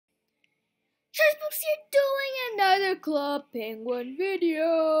Alex here doing another Club Penguin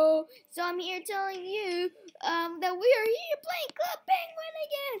video. So I'm here telling you that we are here playing Club Penguin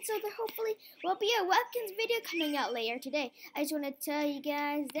again. So there hopefully will be a Watkins video coming out later today. I just want to tell you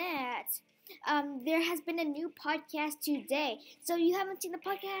guys that there has been a new podcast today. So you haven't seen the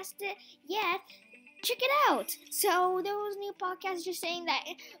podcast yet, check it out. So there was a new podcast just saying that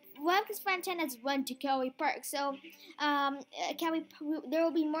Watkins Fan 10 has run to Kelly Park. So there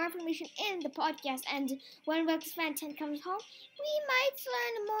will be more information in the podcast, and when Watkins Fan 10 comes home, we might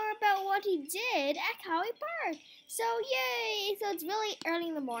learn more about what he did at Kelly Park. So yay! So it's really early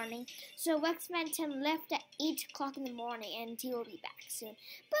in the morning. So Watkins Fan 10 left at 8 o'clock in the morning, and he will be back soon.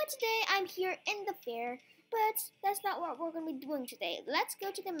 But today I'm here in the fair, but that's not what we're going to be doing today. Let's go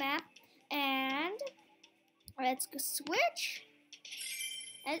to the map. And let's go switch,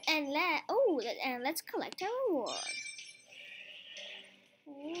 and let's collect our reward.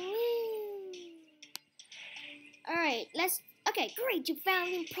 All right, okay, great, you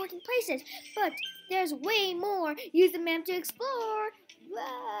found the important places, but there's way more. Use the map to explore.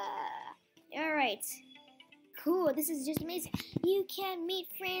 All right. Cool, this is just amazing. You can meet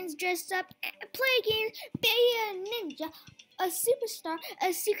friends, dress up, play games, be a ninja, a superstar,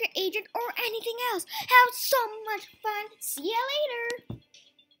 a secret agent, or anything else. Have so much fun. See ya later.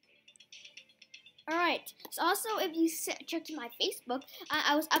 Alright, so also if you check to my Facebook,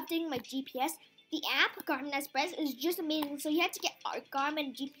 I was updating my GPS. The app, Garmin Express, is just amazing. So you have to get our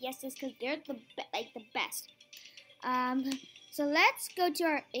Garmin GPSs because they're the best. So let's go to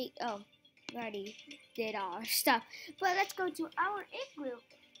our, we already did all our stuff. But let's go to our igloo.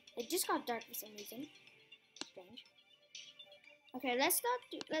 It just got dark for some reason. Strange. Okay,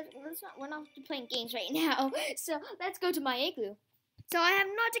 we're not playing games right now. So let's go to my igloo. So I have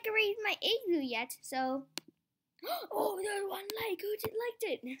not decorated my igloo yet, so oh, there's one like who liked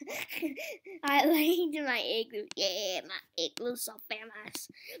it. I liked my igloo. Yeah, my igloo's so famous.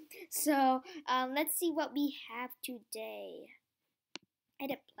 So let's see what we have today.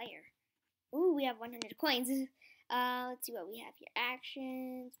 Edit player. Ooh, we have 100 coins. Let's see what we have here.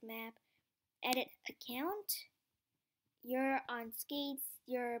 Actions, map, edit account. You're on skates.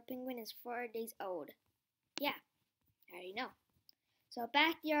 Your penguin is 4 days old. Yeah, I already know. So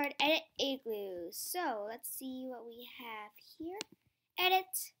backyard, edit igloo. So let's see what we have here.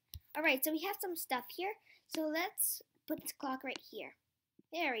 Edit. Alright, so we have some stuff here. So let's put this clock right here.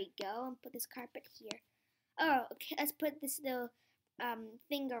 There we go. And put this carpet here. Oh, okay. Let's put this little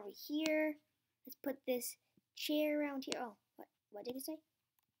thing over here. Let's put this chair around here. Oh, what did it say?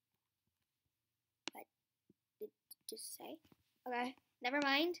 What did it just say? Okay, never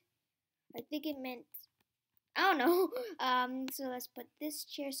mind. I think it meant, I don't know. So let's put this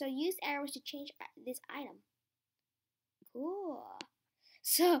chair. So use arrows to change this item. Cool.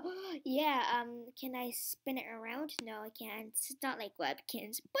 So yeah, can I spin it around? No, I can't. It's not like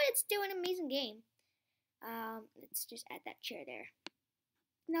Webkins, but it's still an amazing game. Let's just add that chair there.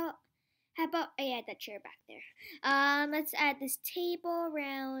 No, how about I add that chair back there? Let's add this table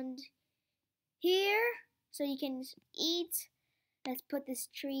around here so you can eat. Let's put this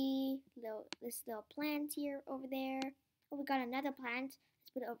this little plant here over there. Oh, we got another plant.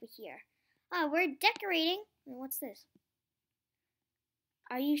 Let's put it over here. Oh, we're decorating. And what's this?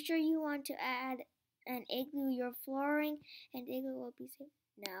 Are you sure you want to add an igloo? Your flooring and igloo will be safe.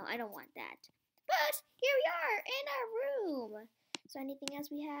 No, I don't want that. But here we are in our room. So anything else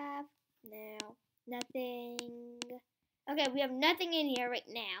we have? No, nothing. Okay, we have nothing in here right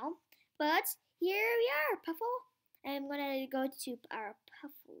now. But here we are, Puffle. I'm gonna go to our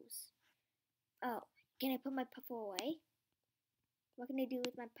Puffles. Oh, can I put my Puffle away? What can I do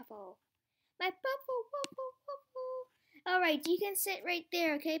with my Puffle? My Puffle, Puffle, Puffle. Alright, you can sit right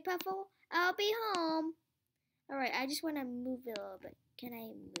there, okay, Puffle? I'll be home. Alright, I just want to move it a little bit. Can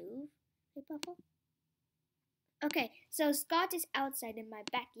I move? Hey, Puffle? Okay, so Scott is outside in my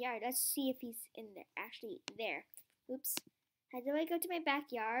backyard. Let's see if he's in there. Actually, there. Oops. How do I go to my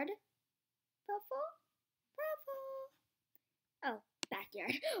backyard? Puffle? Puffle. Oh,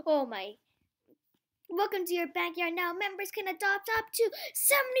 backyard. Oh my. Welcome to your backyard. Now members can adopt up to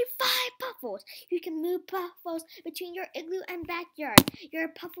 75 Puffles. You can move Puffles between your igloo and backyard. Your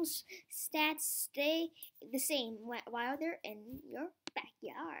Puffles stats stay the same while they're in your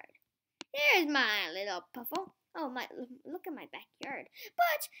backyard. There's my little Puffle. Oh my, look at my backyard.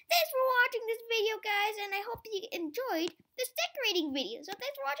 But thanks for watching this video, guys, and I hope you enjoyed this decorating video. So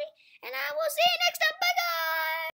thanks for watching, and I will see you next time. Bye, guys!